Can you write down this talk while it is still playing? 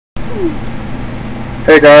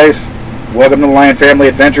Hey guys, welcome to Lion Family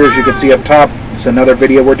Adventure. As you can see up top, it's another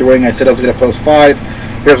video we're doing. I said I was going to post 5.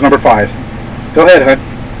 Here's number 5. Go ahead, hon.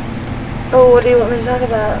 Oh, what do you want me to talk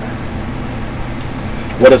about?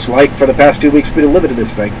 What it's like for the past 2 weeks for me to live into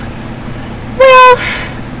this thing. Well,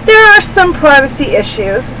 there are some privacy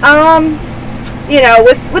issues. You know,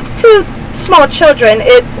 with 2 small children,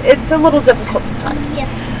 it's a little difficult sometimes. Yes.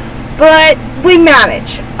 But we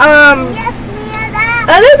manage. Yes,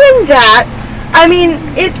 Other than that, I mean,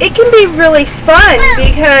 it can be really fun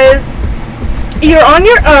because you're on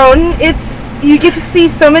your own. You get to see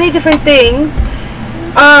so many different things.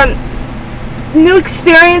 New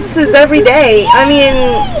experiences every day. I mean,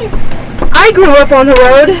 I grew up on the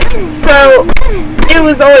road, so it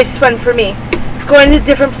was always fun for me. Going to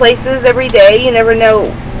different places every day, you never know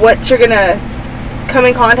what you're going to come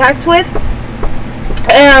in contact with.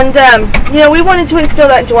 And, you know, we wanted to instill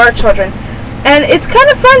that into our children. And it's kind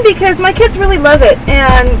of fun because my kids really love it.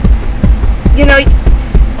 And, you know,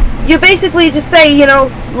 you basically just say, you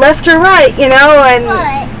know, left or right, you know, and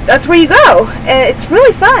that's where you go. And it's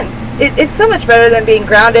really fun. It's so much better than being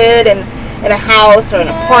grounded and in a house or an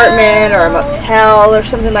apartment or a motel or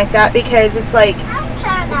something like that, because it's like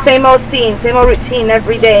same old scene, same old routine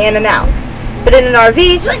every day, in and out. But in an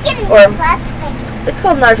RV, or it's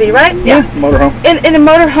called an RV, right? Yeah, motorhome. In a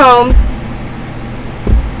motorhome,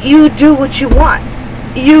 you do what you want.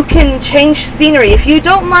 You can change scenery. If you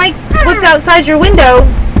don't like what's outside your window,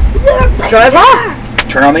 drive off.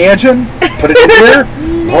 Turn on the engine, put it in gear,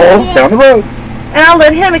 roll down the road. And I'll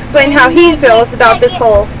let him explain how he feels about this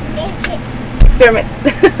whole experiment.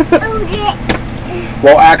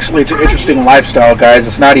 Well, actually, it's an interesting lifestyle, guys.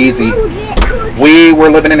 It's not easy. We were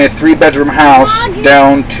living in a 3-bedroom house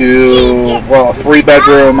down to, well, a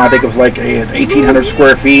 3-bedroom, I think it was like 1,800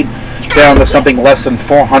 square feet, down to something less than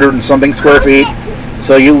 400 and something square feet.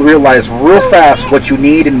 So you realize real fast what you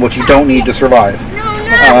need and what you don't need to survive.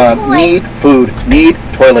 Need food, need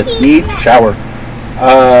toilet, need shower.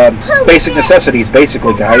 Basic necessities,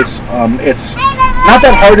 basically, guys. It's not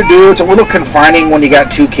that hard to do. It's a little confining when you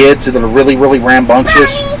got 2 kids that are really, really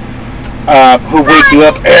rambunctious, who wake you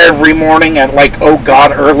up every morning at like, oh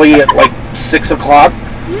God, early at like 6 o'clock.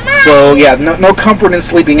 So yeah, no comfort in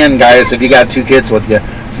sleeping in, guys, if you got 2 kids with you.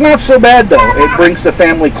 It's not so bad though. It brings the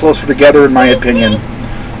family closer together, in my opinion.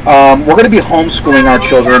 We're going to be homeschooling our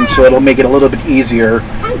children, so it'll make it a little bit easier,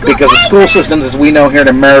 because the school systems, as we know here in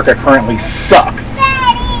America, currently suck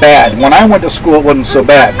bad. When I went to school, it wasn't so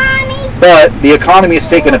bad, but the economy has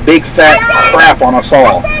taken a big fat crap on us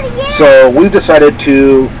all. So we've decided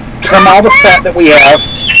to trim all the fat that we have,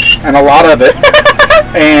 and a lot of it,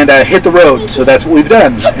 and hit the road. So that's what we've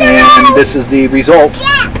done, and this is the result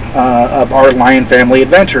of our Lion Family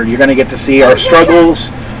Adventure. You're going to get to see our struggles,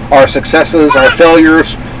 our successes, our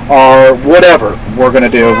failures, our whatever we're going to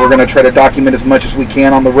do. We're going to try to document as much as we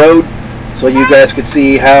can on the road, so you guys could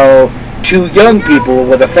see how 2 young people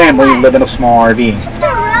with a family live in a small RV.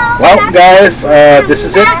 Well, guys, this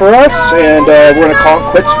is it for us, and we're going to call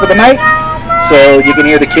it quits for the night. So you can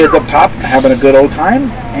hear the kids up top having a good old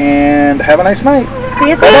time, and have a nice night. See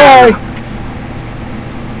you soon. Bye-bye.